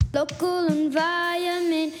Local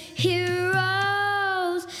environment heroes,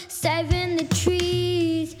 saving the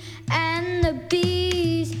trees and the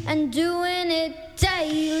bees and doing it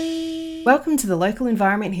daily. Welcome to the Local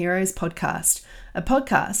Environment Heroes podcast, a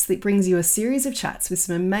podcast that brings you a series of chats with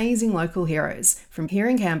some amazing local heroes from here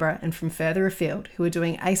in Canberra and from further afield who are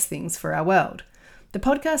doing ace things for our world. The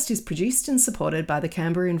podcast is produced and supported by the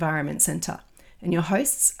Canberra Environment Centre, and your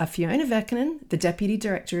hosts are Fiona Verkinen, the Deputy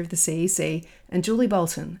Director of the CEC, and Julie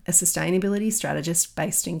Bolton, a sustainability strategist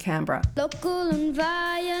based in Canberra. Local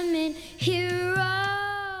environment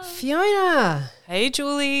heroes. Fiona! Hey,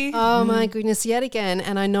 Julie. Oh my goodness, yet again.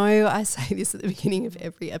 And I know I say this at the beginning of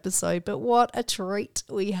every episode, but what a treat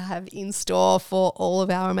we have in store for all of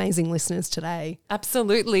our amazing listeners today.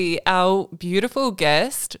 Absolutely. Our beautiful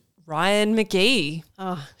guest, Ryan Mcgee.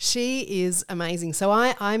 Oh, she is amazing. So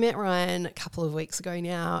I met Ryan a couple of weeks ago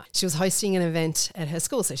now. She was hosting an event at her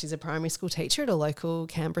school. So she's a primary school teacher at a local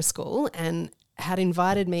Canberra school and had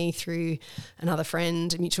invited me through another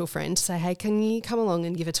friend, a mutual friend, to say, hey, can you come along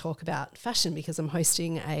and give a talk about fashion because I'm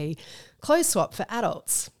hosting a clothes swap for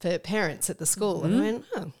adults, for parents at the school. And I went,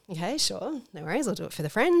 oh, okay, sure, no worries, I'll do it for the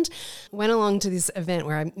friend. Went along to this event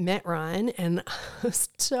where I met Ryan and I was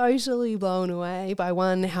totally blown away by,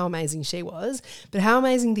 one, how amazing she was, but how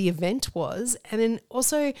amazing the event was. And then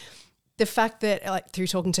also the fact that, like, through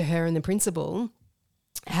talking to her and the principal,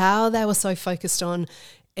 how they were so focused on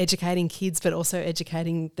educating kids but also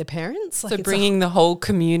educating the parents. Like, so bringing the whole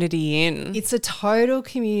community in. It's a total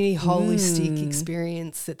community holistic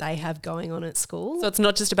experience that they have going on at school. So it's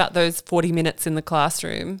not just about those 40 minutes in the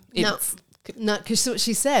classroom. No, because what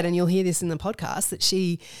she said, and you'll hear this in the podcast, that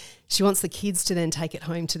she wants the kids to then take it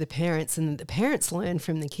home to the parents and the parents learn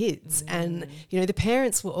from the kids. And, you know, the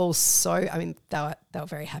parents were all so, I mean, they were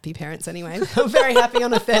very happy parents anyway. They were very happy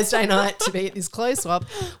on a Thursday night to be at this clothes swap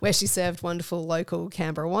where she served wonderful local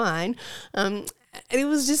Canberra wine. And it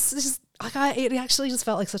was just like it actually just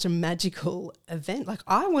felt like such a magical event. Like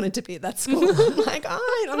I wanted to be at that school.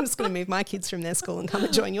 I'm just going to move my kids from their school and come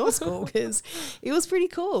and join your school because it was pretty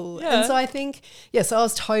cool. Yeah. And so I think, so I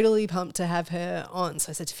was totally pumped to have her on.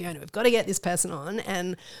 So I said to Fiona, we've got to get this person on.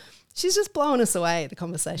 And she's just blown us away, the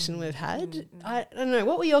conversation we've had. I don't know,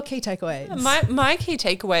 what were your key takeaways? My key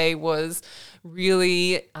takeaway was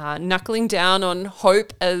really knuckling down on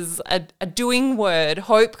hope as a doing word,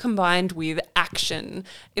 hope combined with action.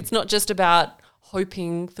 It's not just about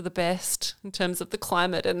hoping for the best in terms of the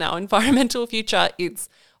climate and our environmental future. It's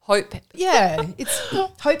hope. Yeah,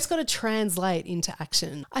 hope's got to translate into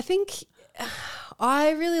action. I think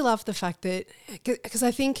I really love the fact that, because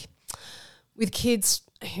I think with kids,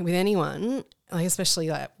 with anyone, like especially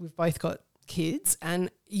like we've both got kids,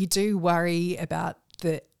 and you do worry about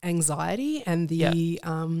the anxiety and the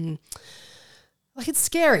like it's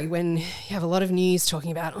scary when you have a lot of news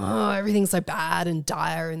talking about everything's so bad and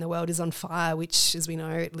dire and the world is on fire, which, as we know,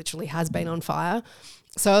 it literally has been on fire.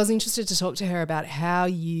 So I was interested to talk to her about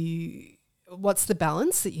what's the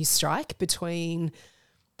balance that you strike between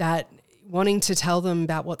that wanting to tell them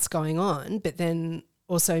about what's going on, but then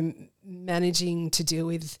also managing to deal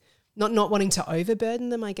with not wanting to overburden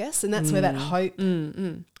them, I guess. And that's where that hope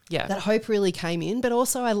that hope really came in. But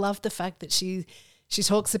also I love the fact that she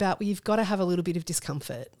talks about, well, you've got to have a little bit of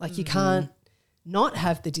discomfort. Like you can't not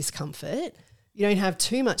have the discomfort. You don't have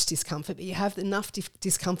too much discomfort, but you have enough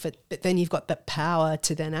discomfort, but then you've got the power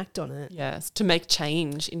to then act on it. Yes, to make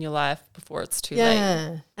change in your life before it's too late.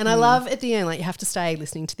 Yeah, and I love at the end, like you have to stay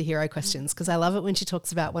listening to the hero questions because I love it when she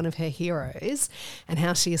talks about one of her heroes and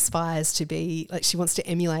how she aspires to be, like she wants to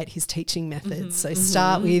emulate his teaching methods. So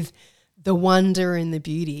start with the wonder and the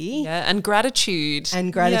beauty. Yeah, and gratitude.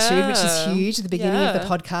 Which is huge. At the beginning of the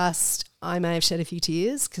podcast, I may have shed a few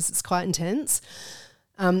tears because it's quite intense.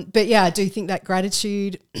 But yeah, I do think that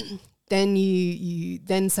gratitude, then you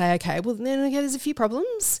then say, okay, well then there's a few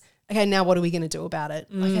problems. Okay, now what are we going to do about it?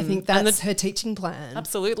 Like I think that's her teaching plan.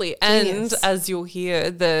 Absolutely. Genius. And as you'll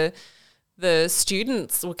hear, the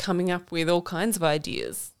students were coming up with all kinds of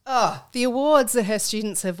ideas. Oh, the awards that her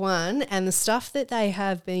students have won and the stuff that they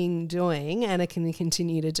have been doing and are going to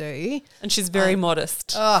continue to do. And she's very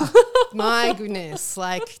modest. Oh, my goodness.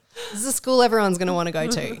 Like, this is a school everyone's going to want to go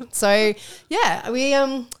to. So, yeah, we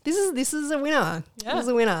this is a winner. Yeah. This is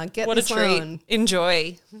a winner. Get what this a treat. one.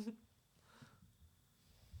 Enjoy.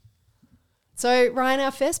 So, Ryan,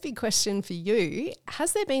 our first big question for you,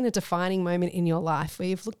 has there been a defining moment in your life where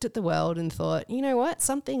you've looked at the world and thought, you know what,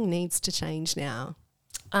 something needs to change now?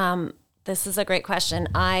 This is a great question.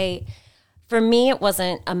 For me, it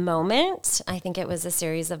wasn't a moment. I think it was a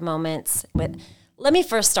series of moments. Let me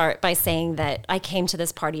first start by saying that I came to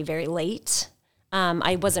this party very late.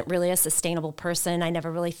 I wasn't really a sustainable person. I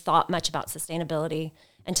never really thought much about sustainability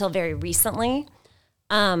until very recently.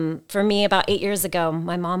 For me, about 8 years ago,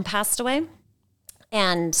 my mom passed away.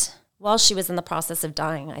 And while she was in the process of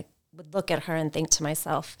dying, I would look at her and think to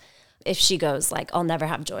myself, if she goes, like, I'll never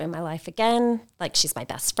have joy in my life again. Like, she's my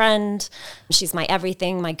best friend. She's my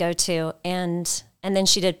everything, my go-to. And then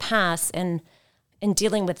she did pass. And in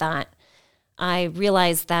dealing with that, I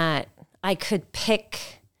realized that I could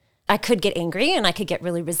get angry and I could get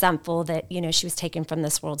really resentful that, you know, she was taken from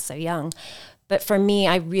this world so young. But for me,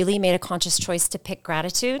 I really made a conscious choice to pick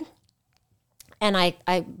gratitude. And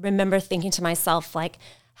I remember thinking to myself, like,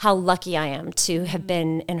 how lucky I am to have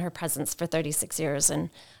been in her presence for 36 years and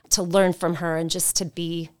to learn from her and just to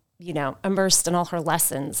be, you know, immersed in all her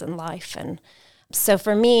lessons in life. And so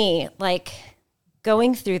for me, like,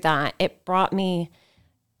 going through that, it brought me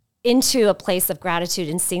into a place of gratitude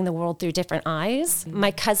and seeing the world through different eyes.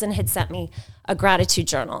 My cousin had sent me a gratitude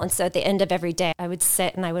journal. And so at the end of every day, I would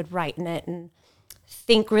sit and I would write in it and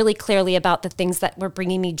think really clearly about the things that were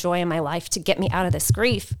bringing me joy in my life to get me out of this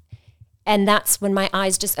grief. And that's when my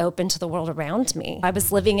eyes just opened to the world around me. I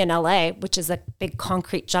was living in LA, which is a big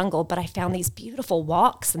concrete jungle, but I found these beautiful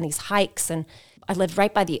walks and these hikes, and I lived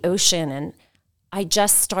right by the ocean, and I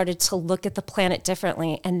just started to look at the planet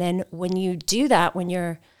differently. And then when you do that, when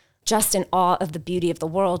you're just in awe of the beauty of the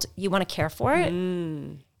world, you want to care for it.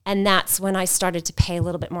 And that's when I started to pay a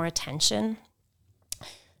little bit more attention.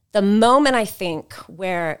 The moment, I think,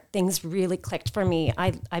 where things really clicked for me,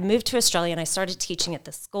 I moved to Australia and I started teaching at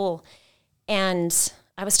this school. And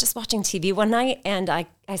I was just watching TV one night and I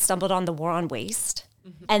stumbled on the war on waste.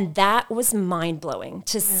 And that was mind-blowing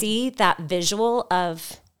to see that visual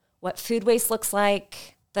of what food waste looks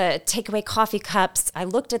like, the takeaway coffee cups. I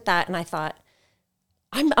looked at that and I thought,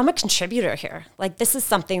 I'm a contributor here. Like, this is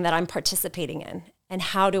something that I'm participating in. And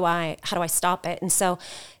how do I stop it? And so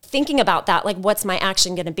thinking about that, like, what's my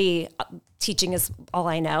action going to be? Teaching is all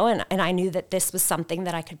I know. And I knew that this was something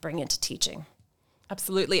that I could bring into teaching.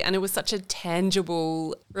 Absolutely. And it was such a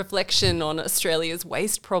tangible reflection on Australia's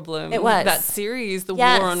waste problem. It was. That series, The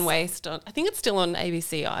Yes. War on Waste. I think it's still on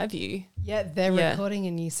ABC iView. Yeah, they're recording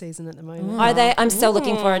a new season at the moment. Are they? I'm so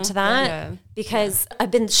looking forward to that Yeah. because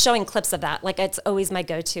I've been showing clips of that. Like, it's always my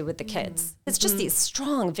go-to with the kids. It's just these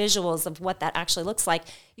strong visuals of what that actually looks like.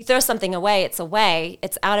 You throw something away, it's away.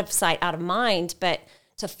 It's out of sight, out of mind. But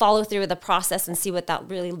to follow through with the process and see what that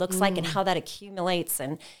really looks like and how that accumulates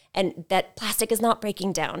and that plastic is not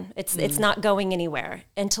breaking down. It's not going anywhere.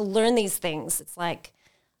 And to learn these things, it's like,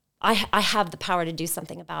 I have the power to do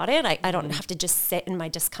something about it. I don't have to just sit in my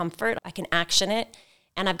discomfort. I can action it.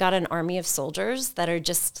 And I've got an army of soldiers that are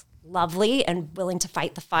just lovely and willing to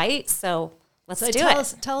fight the fight. So let's do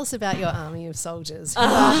it. Tell us about your army of soldiers. Who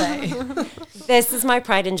are they? This is my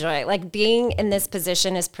pride and joy. Like, being in this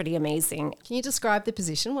position is pretty amazing. Can you describe the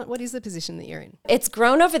position? What is the position that you're in? It's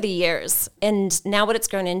grown over the years. And now what it's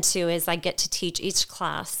grown into is I get to teach each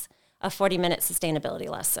class a 40-minute sustainability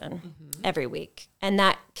lesson every week. And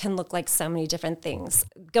that can look like so many different things.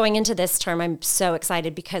 Going into this term, I'm so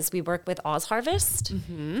excited because we work with Oz Harvest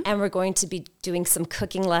and we're going to be doing some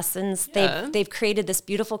cooking lessons. Yeah. They've created this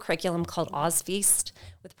beautiful curriculum called Oz Feast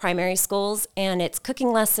with primary schools, and it's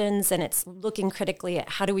cooking lessons and it's looking critically at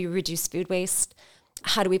how do we reduce food waste?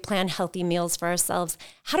 How do we plan healthy meals for ourselves?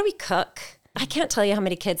 How do we cook? I can't tell you how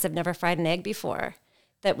many kids have never fried an egg before.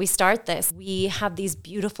 That we start this, we have these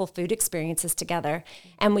beautiful food experiences together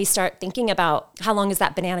and we start thinking about how long is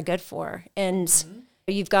that banana good for? And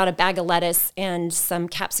you've got a bag of lettuce and some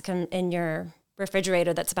capsicum in your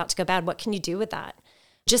refrigerator that's about to go bad. What can you do with that?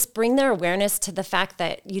 Just bring their awareness to the fact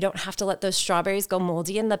that you don't have to let those strawberries go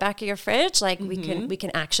moldy in the back of your fridge. Like, we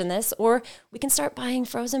can action this, or we can start buying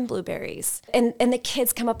frozen blueberries. And the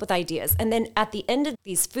kids come up with ideas. And then at the end of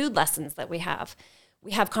these food lessons that we have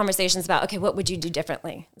conversations about, okay, what would you do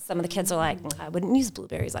differently? Some of the kids are like, I wouldn't use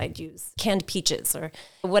blueberries. I'd use canned peaches or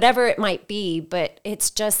whatever it might be. But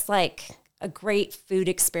it's just like a great food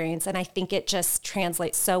experience. And I think it just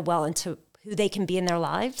translates so well into who they can be in their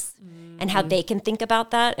lives and how they can think about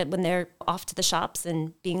that when they're off to the shops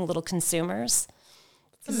and being little consumers.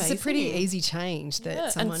 It's a pretty easy change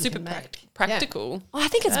that someone and super can make. practical. Oh, I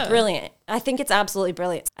think it's brilliant. I think it's absolutely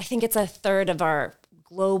brilliant. I think it's a third of our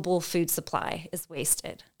global food supply is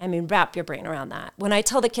wasted. I mean, wrap your brain around that. When I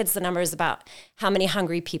tell the kids the numbers about how many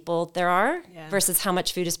hungry people there are versus how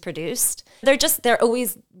much food is produced, they're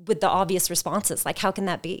always with the obvious responses. Like, how can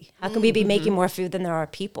that be? How can we be making more food than there are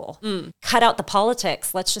people? Cut out the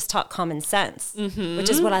politics. Let's just talk common sense, which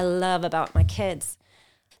is what I love about my kids.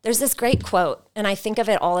 There's this great quote, and I think of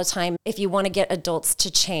it all the time. If you want to get adults to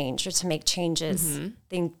change or to make changes,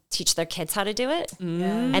 then teach their kids how to do it.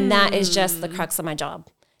 And that is just the crux of my job.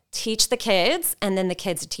 Teach the kids, and then the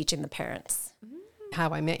kids are teaching the parents. How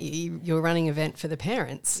I met you, you were running an event for the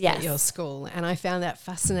parents at your school, and I found that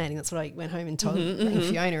fascinating. That's what I went home and told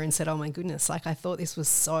Fiona and said, oh my goodness, like I thought this was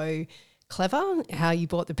so clever how you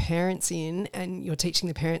brought the parents in and you're teaching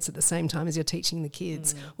the parents at the same time as you're teaching the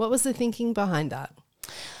kids. What was the thinking behind that?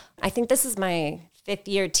 I think this is my 5th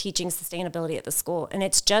year teaching sustainability at the school, and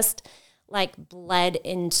it's just like bled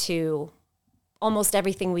into almost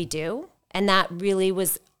everything we do. And that really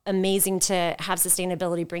was amazing to have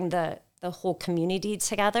sustainability bring the whole community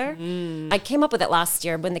together. I came up with it last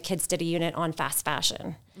year when the kids did a unit on fast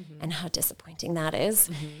fashion and how disappointing that is.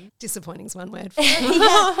 Disappointing is one word.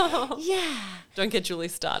 Yeah. Don't get Julie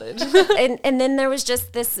started. And then there was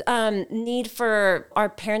just this need for our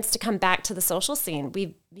parents to come back to the social scene.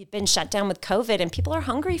 We've been shut down with COVID, and people are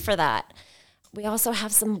hungry for that. We also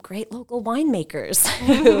have some great local winemakers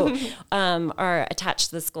who are attached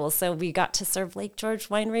to the school. So we got to serve Lake George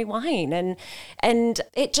Winery wine. And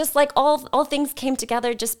it just like all things came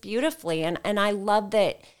together just beautifully. And I love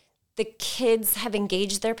that the kids have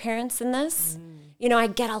engaged their parents in this. You know, I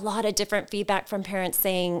get a lot of different feedback from parents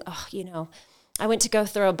saying, oh, you know, I went to go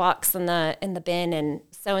throw a box in the bin and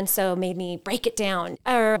so made me break it down.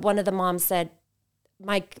 Or one of the moms said,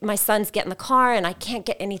 my sons get in the car and I can't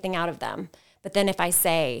get anything out of them. But then if I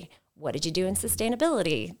say, what did you do in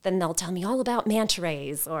sustainability? Then they'll tell me all about manta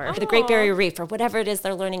rays or the Great Barrier Reef or whatever it is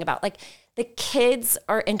they're learning about. Like the kids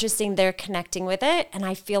are interesting. They're connecting with it. And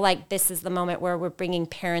I feel like this is the moment where we're bringing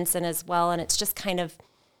parents in as well. And it's just kind of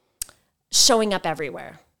showing up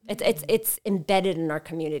everywhere. It's embedded in our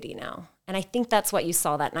community now. And I think that's what you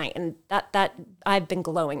saw that night. And that I've been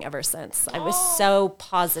glowing ever since. I was so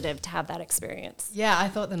positive to have that experience. Yeah, I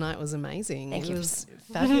thought the night was amazing. Thank you. It was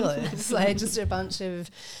fabulous. Like just a bunch of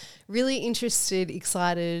really interested,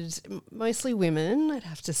 excited, mostly women, I'd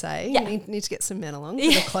have to say. Yeah. Need to get some men along for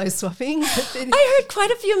the clothes swapping. I heard quite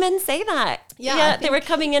a few men say that. Yeah, They were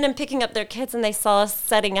coming in and picking up their kids and they saw us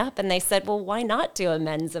setting up and they said, well, why not do a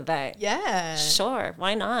men's event? Yeah. Sure,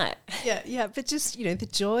 why not? Yeah, but just, you know, the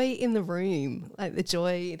joy in the room, like the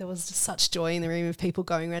joy, there was just such joy in the room of people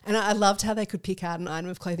going around. And I loved how they could pick out an item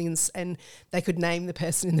of clothing and they could name the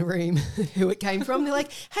person in the room who it came from. They're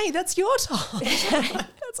like, hey, that's your top.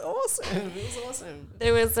 That's awesome. It was awesome.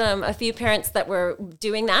 There was a few parents that were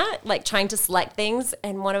doing that, like trying to select things.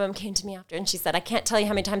 And one of them came to me after and she said, I can't tell you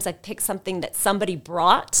how many times I picked something that somebody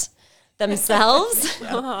brought themselves.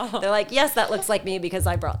 They're like, yes, that looks like me because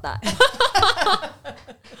I brought that.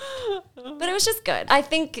 But it was just good. I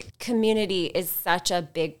think community is such a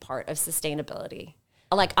big part of sustainability.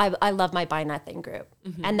 Like I love my Buy Nothing group.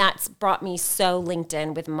 And that's brought me so linked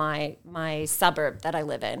in with my suburb that I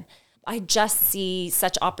live in. I just see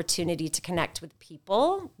such opportunity to connect with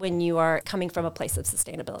people when you are coming from a place of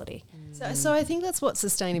sustainability. So I think that's what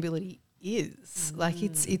sustainability is. Like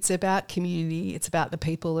it's about community, it's about the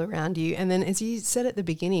people around you. And then as you said at the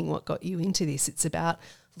beginning, what got you into this, it's about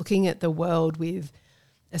looking at the world with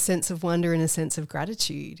a sense of wonder and a sense of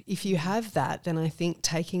gratitude. If you have that, then I think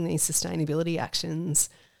taking these sustainability actions,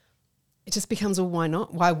 it just becomes a why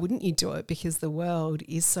not? Why wouldn't you do it? Because the world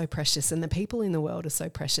is so precious and the people in the world are so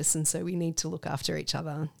precious, and so we need to look after each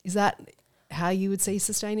other. Is that how you would see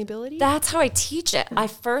sustainability? That's how I teach it. I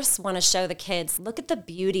first want to show the kids, look at the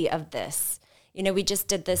beauty of this. You know, we just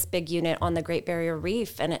did this big unit on the Great Barrier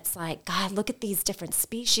Reef, and it's like, God, look at these different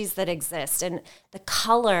species that exist and the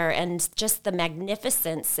color and just the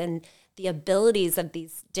magnificence and the abilities of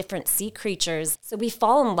these different sea creatures. So we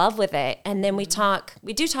fall in love with it. And then we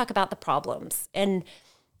do talk about the problems. And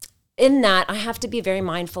in that, I have to be very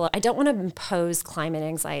mindful. I don't want to impose climate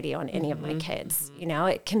anxiety on any of my kids. You know,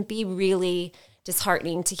 it can be really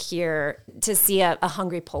disheartening to see a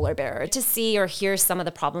hungry polar bear, to see or hear some of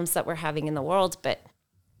the problems that we're having in the world. But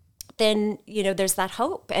then, you know, there's that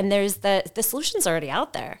hope and there's the solutions already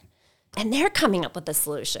out there. And they're coming up with the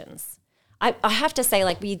solutions. I have to say,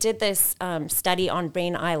 like, we did this study on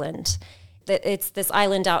Brain Island. It's this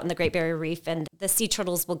island out in the Great Barrier Reef, and the sea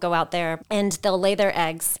turtles will go out there and they'll lay their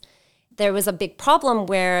eggs. There was a big problem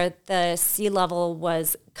where the sea level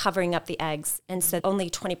was covering up the eggs, and so only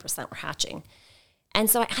 20% were hatching. And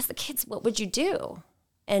so I asked the kids, what would you do?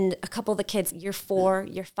 And a couple of the kids, year 4,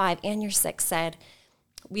 year 5, and year 6 said,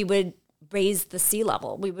 we would raise the sea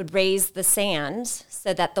level. We would raise the sand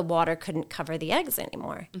so that the water couldn't cover the eggs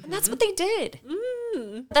anymore. And that's what they did.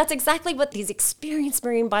 That's exactly what these experienced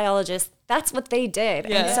marine biologists, that's what they did.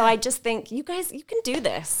 Yeah. And so I just think, you guys, you can do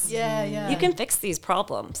this. Yeah. You can fix these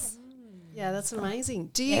problems. Yeah, that's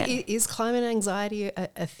amazing. Is climate anxiety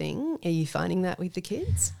a thing? Are you finding that with the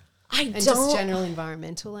kids? And just general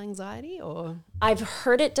environmental anxiety, or? I've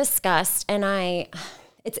heard it discussed, and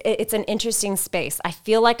it's an interesting space. I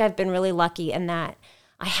feel like I've been really lucky in that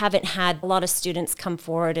I haven't had a lot of students come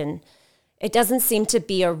forward, and it doesn't seem to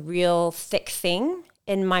be a real thick thing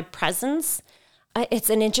in my presence. It's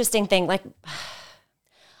an interesting thing. Like,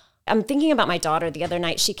 I'm thinking about my daughter the other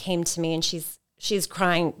night. She came to me and she's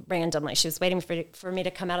crying randomly. She was waiting for me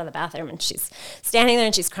to come out of the bathroom, and she's standing there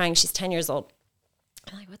and she's crying. She's 10 years old.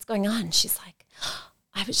 I'm like, what's going on? She's like,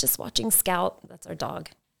 I was just watching Scout. That's our dog.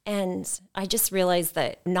 And I just realized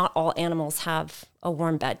that not all animals have a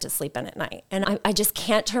warm bed to sleep in at night. And I just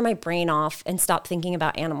can't turn my brain off and stop thinking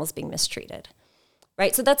about animals being mistreated.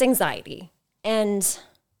 Right? So that's anxiety. And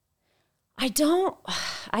I don't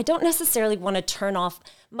necessarily want to turn off.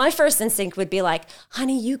 My first instinct would be like,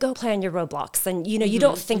 honey, you go play on your Roblox. And, you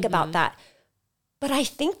don't think about that. But I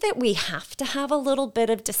think that we have to have a little bit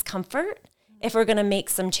of discomfort if we're going to make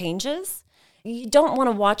some changes. You don't want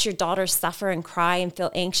to watch your daughter suffer and cry and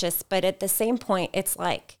feel anxious. But at the same point, it's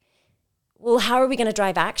like, well, how are we going to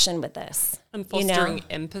drive action with this? And fostering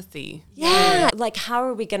empathy. Yeah. Like, how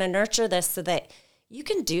are we going to nurture this so that you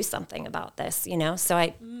can do something about this,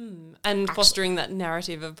 So and fostering that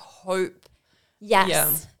narrative of hope. Yes.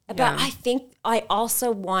 Yeah. But I think I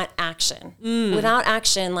also want action. Without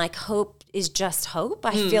action, like, hope is just hope.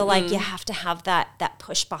 I feel like you have to have that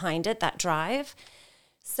push behind it, that drive.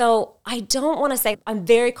 So I don't want to say, I'm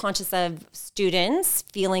very conscious of students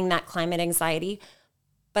feeling that climate anxiety,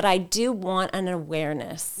 but I do want an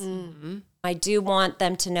awareness. Mm-hmm. I do want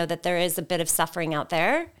them to know that there is a bit of suffering out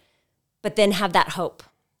there, but then have that hope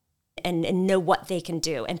and know what they can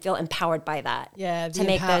do and feel empowered by that to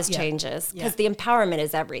make those changes. Because the empowerment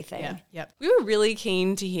is everything. Yeah. Yep. We were really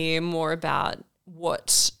keen to hear more about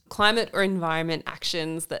what climate or environment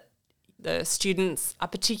actions that the students are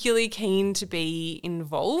particularly keen to be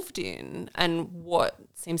involved in, and what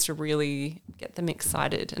seems to really get them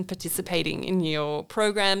excited and participating in your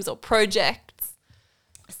programs or projects.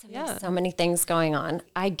 There's so many things going on.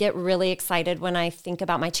 I get really excited when I think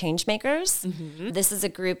about my change makers. Mm-hmm. This is a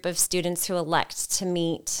group of students who elect to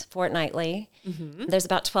meet fortnightly. Mm-hmm. There's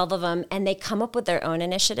about 12 of them, and they come up with their own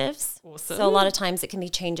initiatives. Awesome. So a lot of times it can be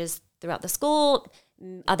changes throughout the school.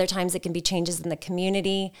 Other times it can be changes in the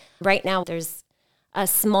community. Right now there's a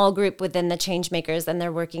small group within the change makers, and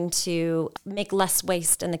they're working to make less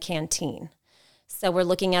waste in the canteen. So we're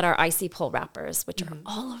looking at our icy pole wrappers, which are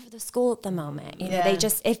all over the school at the moment. They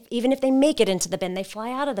just, even if they make it into the bin, they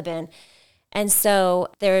fly out of the bin. And so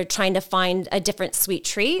they're trying to find a different sweet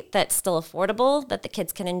treat that's still affordable, that the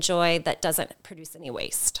kids can enjoy, that doesn't produce any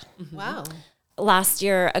waste. Mm-hmm. Wow. Last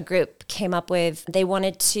year, a group came up with, they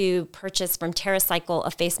wanted to purchase from TerraCycle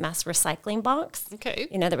a face mask recycling box. Okay.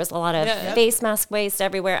 There was a lot of face mask waste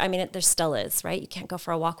everywhere. I mean, there still is, right? You can't go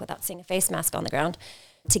for a walk without seeing a face mask on the ground.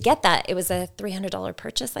 To get that, it was a $300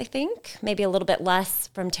 purchase, I think, maybe a little bit less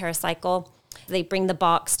from TerraCycle. They bring the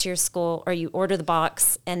box to your school, or you order the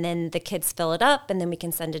box, and then the kids fill it up, and then we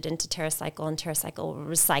can send it into TerraCycle, and TerraCycle will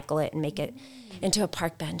recycle it and make it into a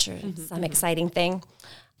park bench or some exciting thing.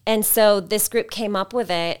 And so this group came up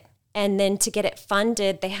with it, and then to get it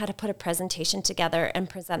funded, they had to put a presentation together and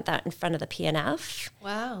present that in front of the PNF.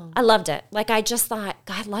 Wow. I loved it. Like, I just thought,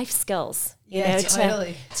 God, life skills.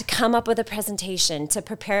 Totally. To come up with a presentation, to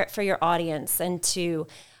prepare it for your audience, and to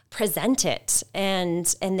present it,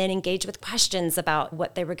 and then engage with questions about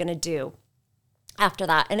what they were going to do after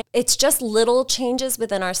that. And it's just little changes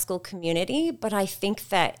within our school community, but I think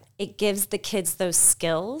that it gives the kids those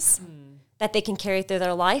skills that they can carry through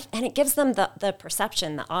their life, and it gives them the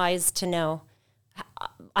perception, the eyes to know,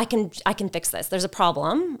 I can fix this. There's a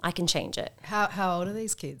problem. I can change it. How old are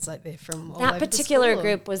these kids? Like, they're from all that over particular the school,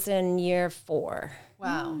 group was in year 4.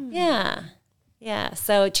 Wow. Yeah.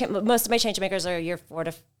 So most of my change makers are year 4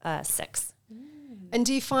 to 6. And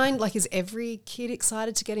do you find, like, is every kid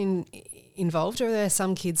excited to get involved, or are there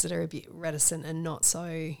some kids that are a bit reticent and not so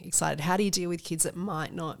excited? How do you deal with kids that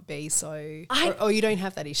might not be so, or you don't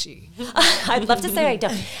have that issue? I'd love to say I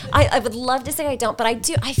don't. I would love to say I don't, but I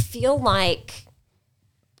do. I feel like,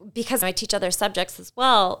 because I teach other subjects as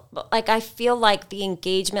well, but like, I feel like the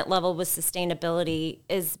engagement level with sustainability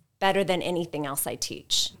is better than anything else I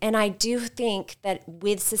teach. And I do think that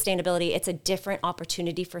with sustainability, it's a different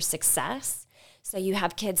opportunity for success. So you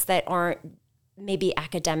have kids that aren't maybe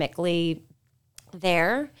academically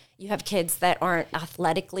there. You have kids that aren't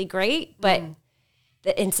athletically great, but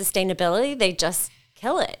in sustainability, they just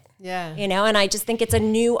kill it. Yeah. And I just think it's a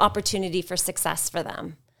new opportunity for success for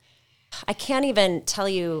them. I can't even tell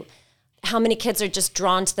you how many kids are just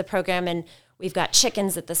drawn to the program, and we've got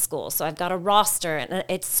chickens at the school. So I've got a roster, and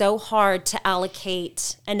it's so hard to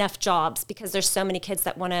allocate enough jobs because there's so many kids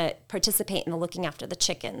that want to participate in the looking after the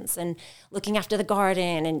chickens and looking after the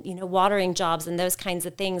garden and, you know, watering jobs and those kinds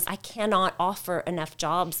of things. I cannot offer enough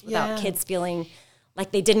jobs without kids feeling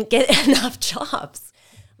like they didn't get enough jobs.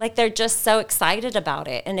 Like they're just so excited about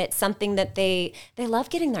it. And it's something that they love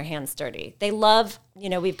getting their hands dirty. They love, you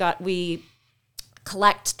know, we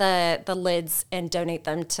collect the lids and donate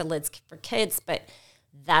them to Lids for Kids, but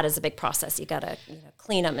that is a big process. You got to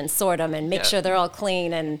clean them and sort them and make sure they're all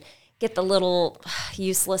clean and get the little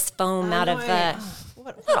useless foam out of the...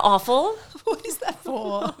 Isn't that awful? What is that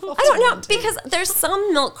for? I don't know, because there's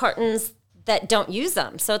some milk cartons that don't use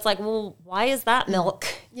them. So it's like, well, why is that milk?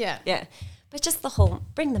 Yeah. Yeah. But just the whole,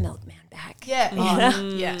 bring the milkman back. Yeah.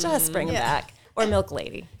 Yeah. Just bring him back. Or milk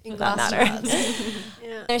lady, for that matter.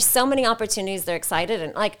 Yeah. There's so many opportunities. They're excited.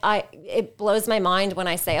 And it blows my mind when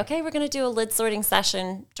I say, okay, we're going to do a lid sorting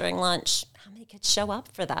session during lunch. How many kids show up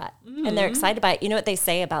for that? And they're excited by it. You know what they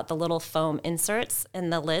say about the little foam inserts in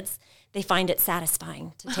the lids? They find it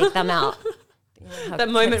satisfying to take them out. That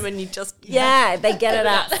moment when you just... Yeah, they get it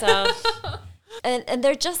out. So, and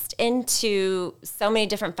they're just into so many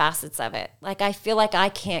different facets of it. Like, I feel like I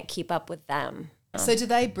can't keep up with them. So do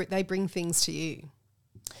they bring things to you?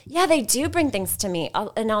 Yeah, they do bring things to me.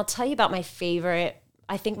 I'll tell you about my favorite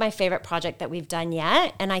project that we've done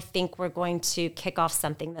yet. And I think we're going to kick off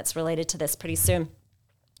something that's related to this pretty soon.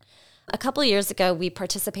 A couple of years ago, we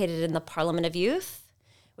participated in the Parliament of Youth,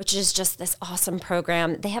 which is just this awesome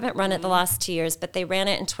program. They haven't run it the last 2 years, but they ran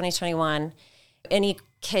it in 2021. Any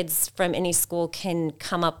kids from any school can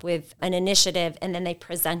come up with an initiative, and then they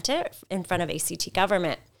present it in front of ACT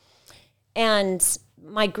government. And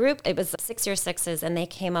my group, it was 6-year sixes, and they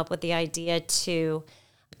came up with the idea to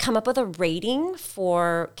come up with a rating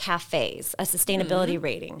for cafes, a sustainability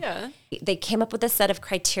rating. Yeah. They came up with a set of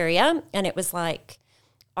criteria, and it was like,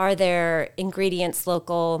 are their ingredients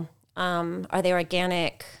local? Are they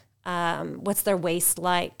organic? What's their waste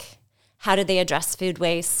like? How do they address food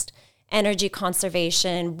waste? Energy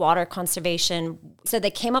conservation, water conservation. So they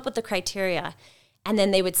came up with the criteria, and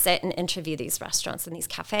then they would sit and interview these restaurants and these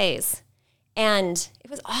cafes. And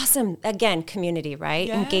it was awesome. Again, community, right?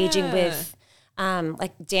 Yeah. Engaging with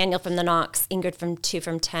like Daniel from the Knox, Ingrid from 2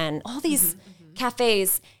 from 10, all these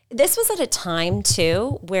cafes. This was at a time,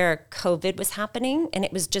 too, where COVID was happening, and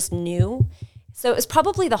it was just new. So it was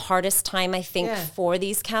probably the hardest time, I think, for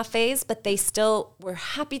these cafes, but they still were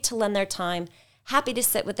happy to lend their time, happy to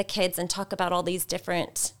sit with the kids and talk about all these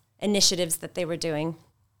different initiatives that they were doing.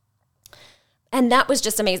 And that was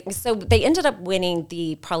just amazing. So they ended up winning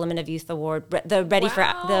the Parliament of Youth Award, the Ready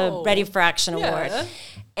for Action Award.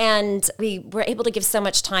 And we were able to give so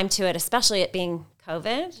much time to it, especially it being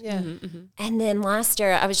COVID. Yeah. And then last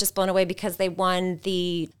year, I was just blown away because they won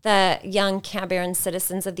the Young Canberran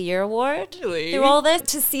Citizens of the Year Award. Really? Through all this,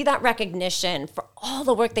 to see that recognition for all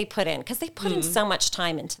the work they put in, because they put in so much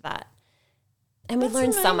time into that. And we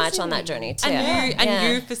learned so much on that journey too.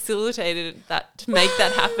 And you facilitated that to make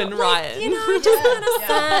that happen, Ryan. You know, just kind of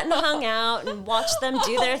sat and hung out and watched them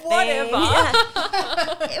do their thing. Whatever. Yeah.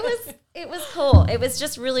 It was cool. It was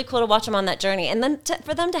just really cool to watch them on that journey, and then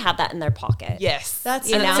for them to have that in their pocket. Yes,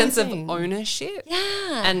 that's a sense of ownership.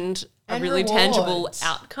 Yeah, and a really tangible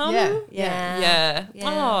outcome. Yeah.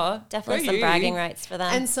 Oh, definitely some bragging rights for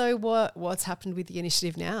them. And so what's happened with the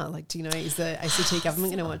initiative now? Like, do you know, is the ACT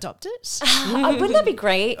government going to adopt it? Wouldn't that be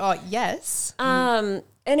great? Oh, yes.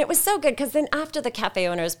 And it was so good because then after the cafe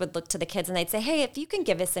owners would look to the kids and they'd say, hey, if you can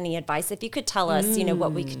give us any advice, if you could tell us, you know,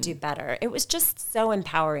 what we could do better. It was just so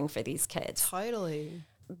empowering for these kids. Totally.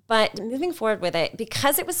 But moving forward with it,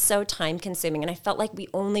 because it was so time consuming and I felt like we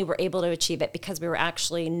only were able to achieve it because we were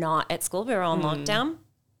actually not at school, we were on lockdown.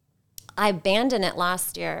 I abandoned it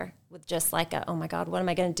last year with just like oh my God, what am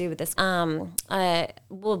I going to do with this?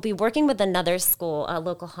 We'll be working with another school, a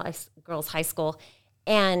local girls' high school,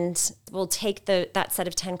 and we'll take that set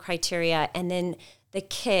of 10 criteria, and then the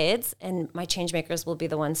kids, and my change makers will be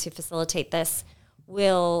the ones who facilitate this,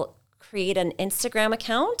 will create an Instagram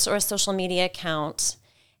account or a social media account.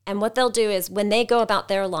 And what they'll do is when they go about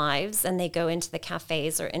their lives and they go into the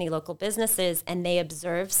cafes or any local businesses and they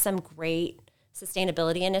observe some great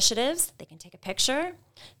sustainability initiatives, they can take a picture,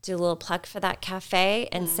 do a little plug for that cafe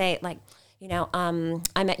and say like, you know, I'm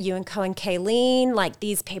at U&Co and Kayleen, like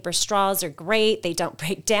these paper straws are great. They don't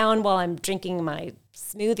break down while I'm drinking my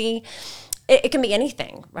smoothie. It can be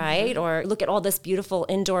anything, right? Or look at all this beautiful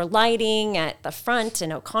indoor lighting at the front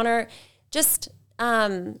in O'Connor. Just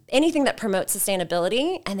anything that promotes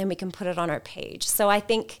sustainability, and then we can put it on our page. So I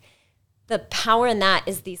think the power in that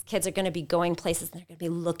is these kids are going to be going places and they're going to be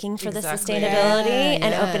looking for the Exactly. sustainability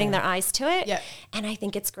and Yeah. opening their eyes to it. Yeah. And I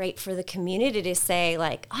think it's great for the community to say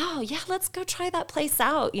like, oh yeah, let's go try that place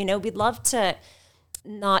out. You know, we'd love to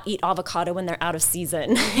not eat avocado when they're out of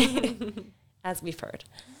season, as we've heard.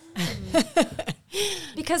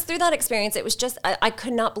 Because through that experience, it was just, I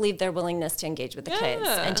could not believe their willingness to engage with the kids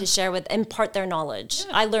and to share impart their knowledge.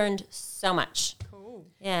 I learned so much. Cool.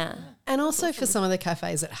 Yeah. And also for some of the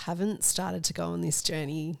cafes that haven't started to go on this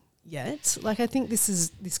journey yet, like I think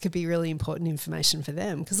this could be really important information for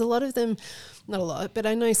them, because a lot of them, not a lot, but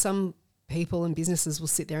I know some people and businesses will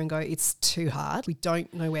sit there and go, it's too hard. We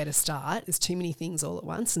don't know where to start. There's too many things all at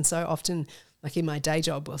once. And so often, like in my day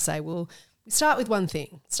job, we'll say, well, we start with one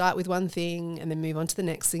thing and then move on to the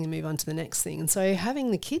next thing and move on to the next thing. And so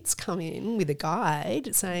having the kids come in with a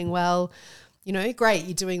guide saying, well, you know, great,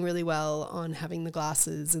 you're doing really well on having the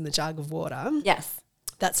glasses and the jug of water. Yes.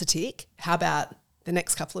 That's a tick. How about the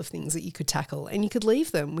next couple of things that you could tackle? And you could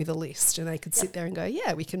leave them with a list and they could sit there and go,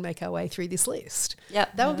 yeah, we can make our way through this list.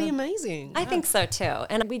 Yep. That would be amazing. I think so too.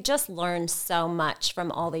 And we just learned so much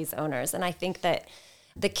from all these owners. And I think that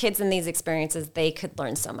the kids in these experiences, they could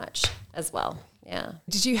learn so much as well. Yeah.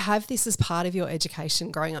 Did you have this as part of your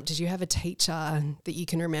education growing up? Did you have a teacher that you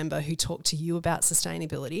can remember who talked to you about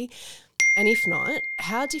sustainability? And if not,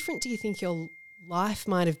 how different do you think your life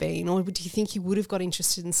might have been? Or do you think you would have got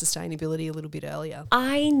interested in sustainability a little bit earlier?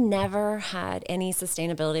 I never had any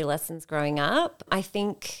sustainability lessons growing up. I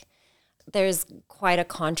think there's quite a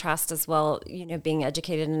contrast as well, you know, being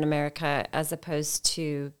educated in America as opposed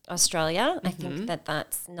to Australia. I think that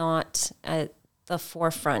that's not at the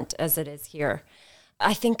forefront as it is here.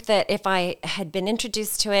 I think that if I had been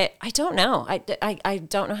introduced to it, I don't know. I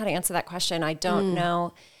don't know how to answer that question. I don't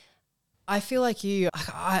know. I feel like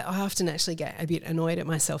I often actually get a bit annoyed at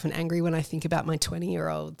myself and angry when I think about my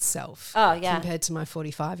 20-year-old self compared to my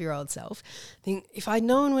 45-year-old self. I think if I'd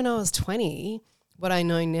known when I was 20 what I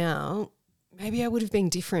know now, maybe I would have been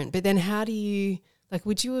different. But then how do you, like,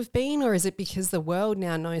 would you have been, or is it because the world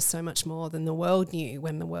now knows so much more than the world knew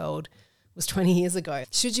when the world was 20 years ago?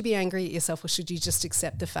 Should you be angry at yourself, or should you just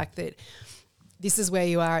accept the fact that this is where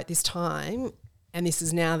you are at this time and this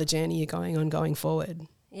is now the journey you're going on going forward?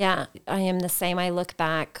 Yeah, I am the same. I look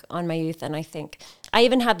back on my youth and I think I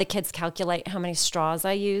even had the kids calculate how many straws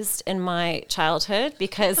I used in my childhood,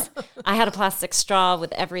 because I had a plastic straw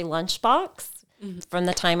with every lunchbox from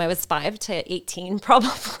the time I was 5 to 18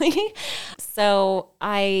 probably. So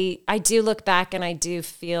I do look back and I do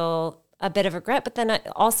feel a bit of regret, but then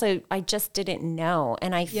I just didn't know.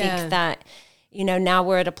 And I think that, you know, now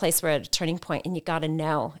we're at a place, we're at a turning point, and you got to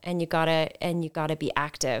know, and you got to be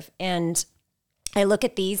active. And I look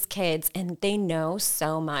at these kids and they know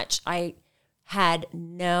so much. I had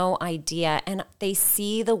no idea, and they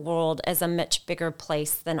see the world as a much bigger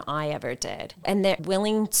place than I ever did. And they're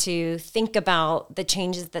willing to think about the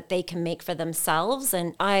changes that they can make for themselves.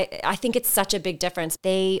 And I think it's such a big difference.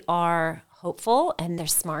 They are hopeful and they're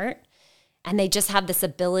smart, and they just have this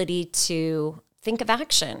ability to think of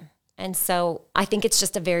action. And so I think it's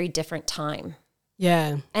just a very different time.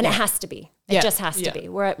 Yeah. And it has to be. It just has to Yeah. be.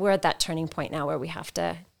 We're at that turning point now where we have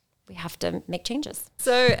to make changes.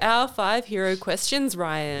 So our 5 hero questions,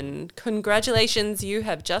 Ryan. Congratulations, you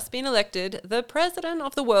have just been elected the president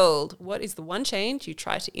of the world. What is the one change you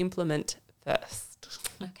try to implement first?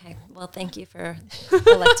 Okay. Well, thank you for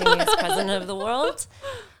electing me as president of the world.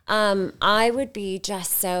 I would be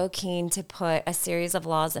just so keen to put a series of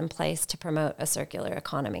laws in place to promote a circular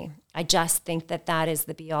economy. I just think that that is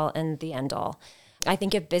the be all and the end all. I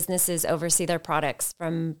think if businesses oversee their products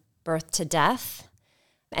from birth to death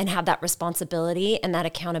and have that responsibility and that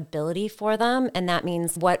accountability for them, and that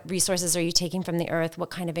means what resources are you taking from the earth,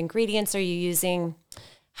 what kind of ingredients are you using,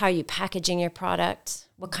 how are you packaging your product,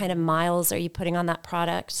 what kind of miles are you putting on that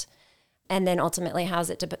product, and then ultimately how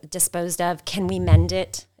is it disposed of, can we mend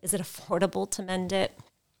it, is it affordable to mend it?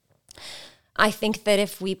 I think that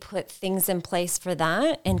if we put things in place for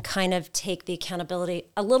that and kind of take the accountability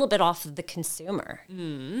a little bit off of the consumer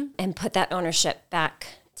and put that ownership back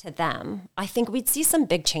to them, I think we'd see some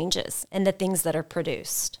big changes in the things that are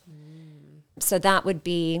produced. So that would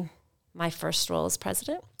be my first role as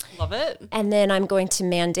president. Love it. And then I'm going to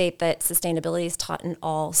mandate that sustainability is taught in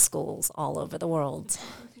all schools all over the world.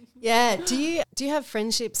 Yeah. Do you have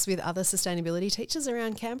friendships with other sustainability teachers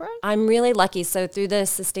around Canberra? I'm really lucky. So through the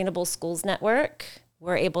Sustainable Schools Network,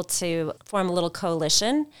 we're able to form a little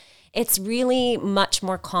coalition. It's really much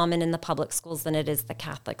more common in the public schools than it is the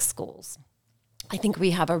Catholic schools. I think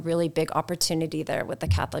we have a really big opportunity there with the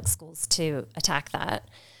Catholic schools to attack that.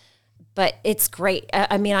 But it's great.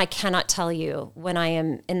 I mean, I cannot tell you when I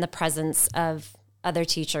am in the presence of other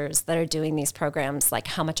teachers that are doing these programs, like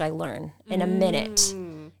how much I learn in a minute,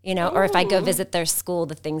 you know, or if I go visit their school,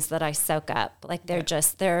 the things that I soak up. Like there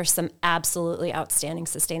are some absolutely outstanding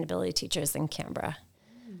sustainability teachers in Canberra.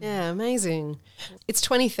 Yeah, amazing. It's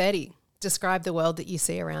 2030. Describe the world that you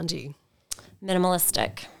see around you.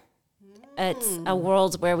 Minimalistic. It's a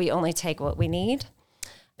world where we only take what we need.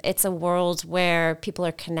 It's a world where people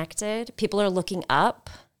are connected. People are looking up.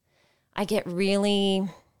 I get really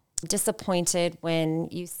disappointed when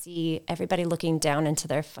you see everybody looking down into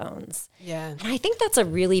their phones. Yeah. And I think that's a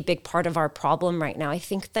really big part of our problem right now. I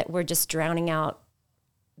think that we're just drowning out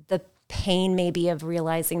the pain maybe of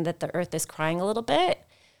realizing that the earth is crying a little bit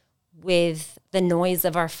with the noise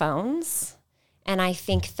of our phones. And I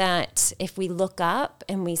think that if we look up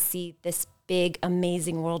and we see this big,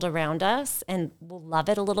 amazing world around us, and we'll love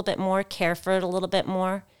it a little bit more, care for it a little bit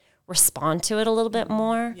more, respond to it a little bit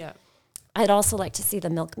more. Yeah. I'd also like to see the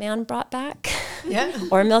milkman brought back. Yeah.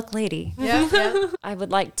 Or milk lady. Yeah. I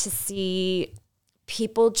would like to see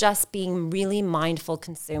people just being really mindful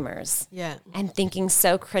consumers. Yeah. And thinking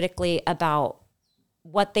so critically about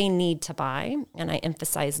what they need to buy, and I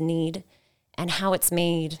emphasize need, and how it's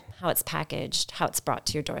made, how it's packaged, how it's brought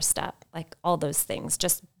to your doorstep, like all those things,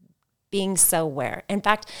 just being so aware. In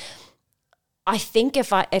fact, I think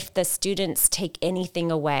if the students take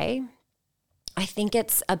anything away, I think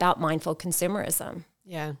it's about mindful consumerism.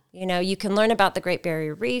 Yeah. You know, you can learn about the Great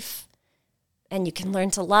Barrier Reef and you can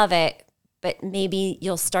learn to love it, but maybe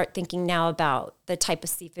you'll start thinking now about the type of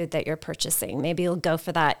seafood that you're purchasing. Maybe you'll go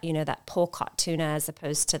for that, you know, that pole-caught tuna as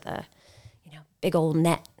opposed to the, you know, big old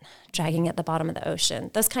net dragging at the bottom of the ocean.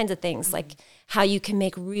 Those kinds of things, like how you can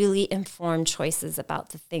make really informed choices about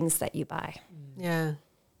the things that you buy. Yeah.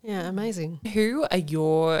 Yeah. Amazing. Who are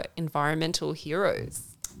your environmental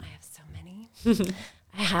heroes? I have so many.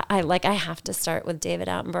 I have to start with David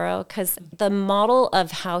Attenborough because the model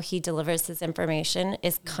of how he delivers his information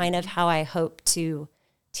is kind of how I hope to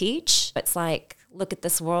teach. It's like, look at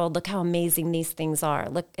this world. Look how amazing these things are.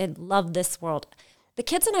 Look, I love this world. The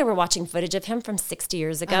kids and I were watching footage of him from 60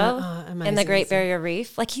 years ago in the Great Barrier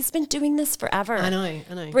Reef. Like, he's been doing this forever. I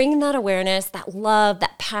know. Bringing that awareness, that love,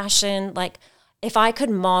 that passion. Like, if I could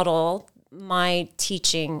model my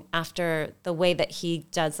teaching after the way that he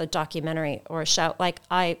does a documentary or a show, like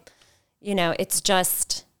it's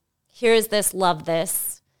just, here's this, love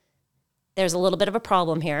this. There's a little bit of a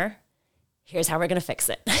problem here. Here's how we're going to fix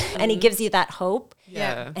it. And he gives you that hope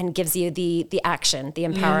and gives you the action, the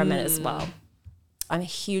empowerment as well. I'm a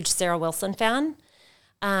huge Sarah Wilson fan.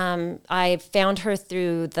 I found her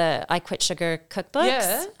through the I Quit Sugar cookbooks.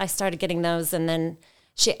 Yeah. I started getting those, and then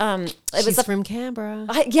she's from Canberra.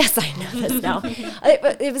 Yes, I know this now.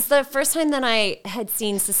 It was the first time that I had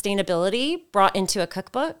seen sustainability brought into a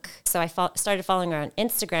cookbook. So I started following her on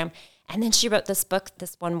Instagram. And then she wrote this book,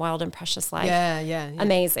 This One Wild and Precious Life. Yeah.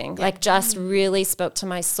 Amazing. Yeah. Like, just really spoke to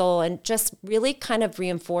my soul and just really kind of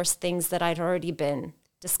reinforced things that I'd already been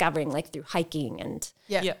discovering, like through hiking and,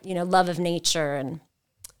 love of nature. And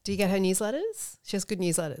do you get her newsletters? She has good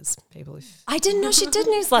newsletters, people. I didn't know she did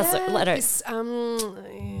newsletters.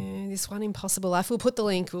 This One Impossible Life. We'll put the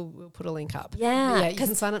link. We'll put a link up. Yeah, you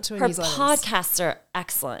can sign up to her newsletters. Her podcasts are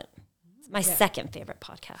excellent. It's my second favorite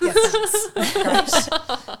podcast. Yes,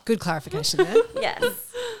 good clarification there. Yes.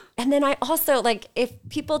 And then I also, if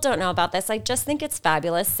people don't know about this, I just think it's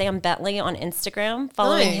fabulous. Sam Bentley on Instagram,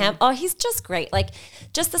 following him. Oh, he's just great.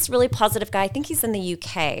 Just this really positive guy. I think he's in the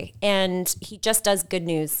UK, and he just does good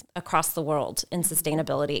news across the world in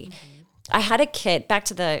sustainability. Mm-hmm. I had a kid, back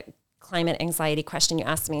to the climate anxiety question you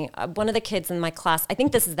asked me, one of the kids in my class, I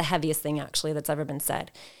think this is the heaviest thing actually that's ever been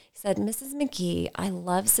said. He said, Mrs. Mcgee, I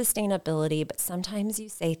love sustainability, but sometimes you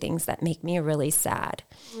say things that make me really sad.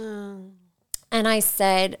 And I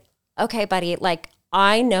said, okay, buddy,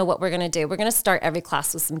 I know what we're going to do. We're going to start every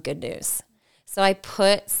class with some good news. So I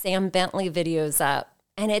put Sam Bentley videos up,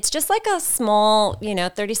 and it's just like a small,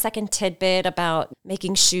 30-second tidbit about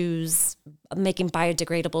making shoes, making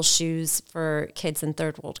biodegradable shoes for kids in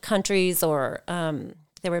third world countries, or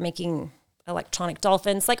they were making electronic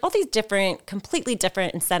dolphins, like all these completely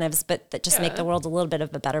different incentives, but that just make the world a little bit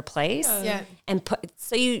of a better place. Yeah. And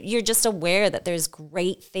so you're just aware that there's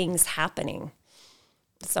great things happening.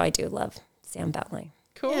 So I do love Sam Bentley.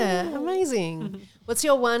 Cool. Yeah, amazing. Mm-hmm. What's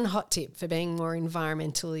your one hot tip for being more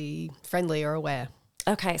environmentally friendly or aware?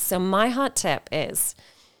 Okay, so my hot tip is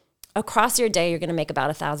across your day, you're going to make about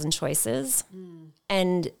 1,000 choices.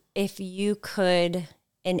 And if you could,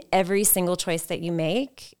 in every single choice that you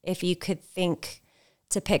make, if you could think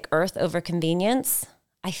to pick earth over convenience,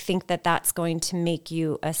 I think that that's going to make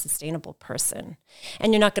you a sustainable person.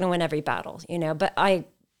 And you're not going to win every battle, you know, but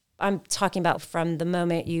I'm talking about from the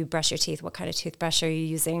moment you brush your teeth, what kind of toothbrush are you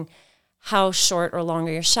using? How short or long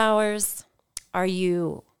are your showers? Are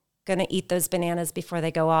you going to eat those bananas before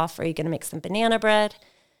they go off? Are you going to make some banana bread?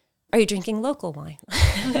 Are you drinking local wine?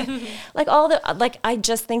 I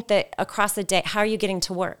just think that across the day, how are you getting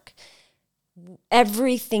to work?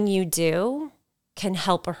 Everything you do can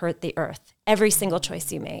help or hurt the earth. Every single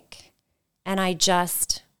choice you make. And I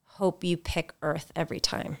just hope you pick earth every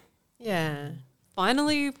time. Yeah.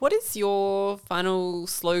 Finally, what is your final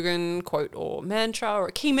slogan, quote, or mantra, or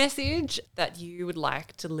a key message that you would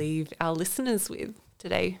like to leave our listeners with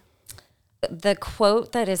today? The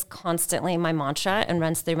quote that is constantly my mantra and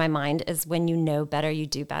runs through my mind is when you know better, you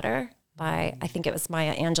do better. I think it was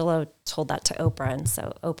Maya Angelou told that to Oprah, and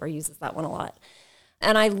so Oprah uses that one a lot.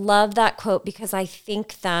 And I love that quote because I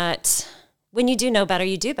think that when you do know better,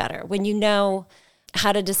 you do better. When you know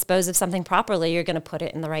how to dispose of something properly, you're going to put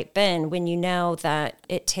it in the right bin. When you know that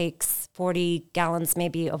it takes 40 gallons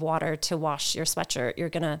maybe of water to wash your sweatshirt, you're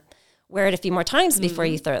going to wear it a few more times before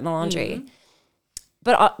you throw it in the laundry.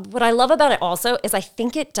 But what I love about it also is I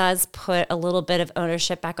think it does put a little bit of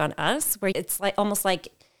ownership back on us, where it's like almost like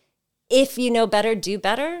if you know better, do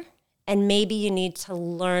better. And maybe you need to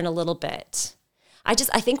learn a little bit. I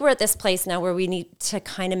think we're at this place now where we need to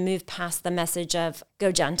kind of move past the message of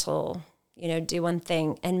go gentle, you know, do one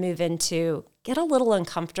thing, and move into get a little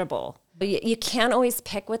uncomfortable. You can't always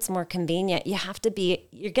pick what's more convenient.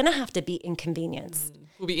 You're going to have to be inconvenienced.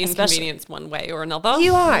 We'll be inconvenienced one way or another.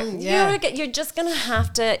 You are. Yeah. You're just going to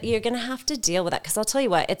have to deal with that. Because I'll tell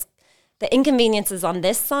you what, the inconveniences on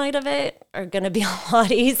this side of it are going to be a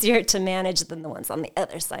lot easier to manage than the ones on the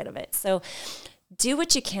other side of it. So do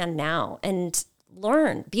what you can now and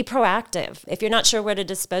learn. Be proactive. If you're not sure where to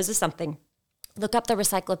dispose of something, look up the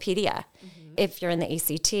Recyclopedia if you're in the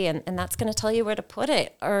ACT, and that's going to tell you where to put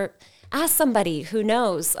it. Or ask somebody who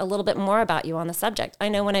knows a little bit more about you on the subject. I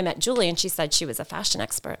know when I met Julie and she said she was a fashion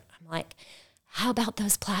expert, I'm like, how about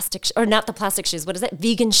those plastic, or not the plastic shoes, what is it?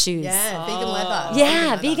 Vegan shoes. Yeah, vegan leather.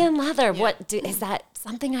 Yeah, vegan leather. Yeah. Is that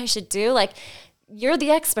something I should do? Like, you're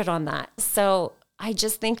the expert on that. So I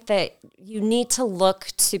just think that you need to look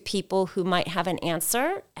to people who might have an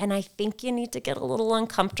answer. And I think you need to get a little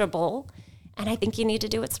uncomfortable. And I think you need to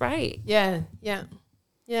do what's right. Yeah.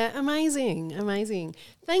 Amazing.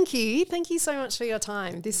 Thank you so much for your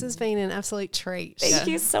time. This has been an absolute treat. Thank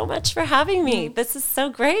you so much for having me. This is so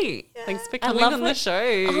great. Yeah. Thanks for coming on the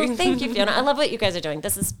show. Oh, thank you, Fiona. I love what you guys are doing.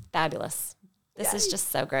 This is fabulous. This is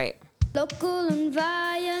just so great. Local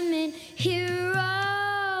environment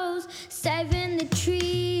heroes, saving the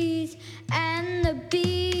trees and the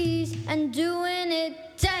bees and doing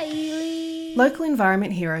it daily. Local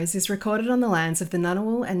Environment Heroes is recorded on the lands of the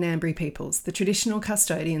Ngunnawal and Ngambri peoples, the traditional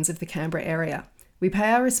custodians of the Canberra area. We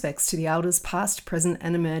pay our respects to the elders past, present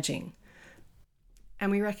and emerging.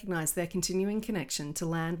 And we recognise their continuing connection to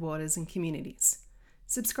land, waters and communities.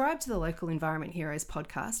 Subscribe to the Local Environment Heroes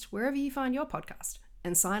podcast wherever you find your podcast,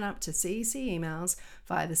 and sign up to CEC emails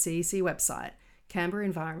via the CEC website,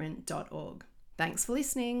 canberraenvironment.org. Thanks for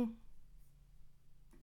listening.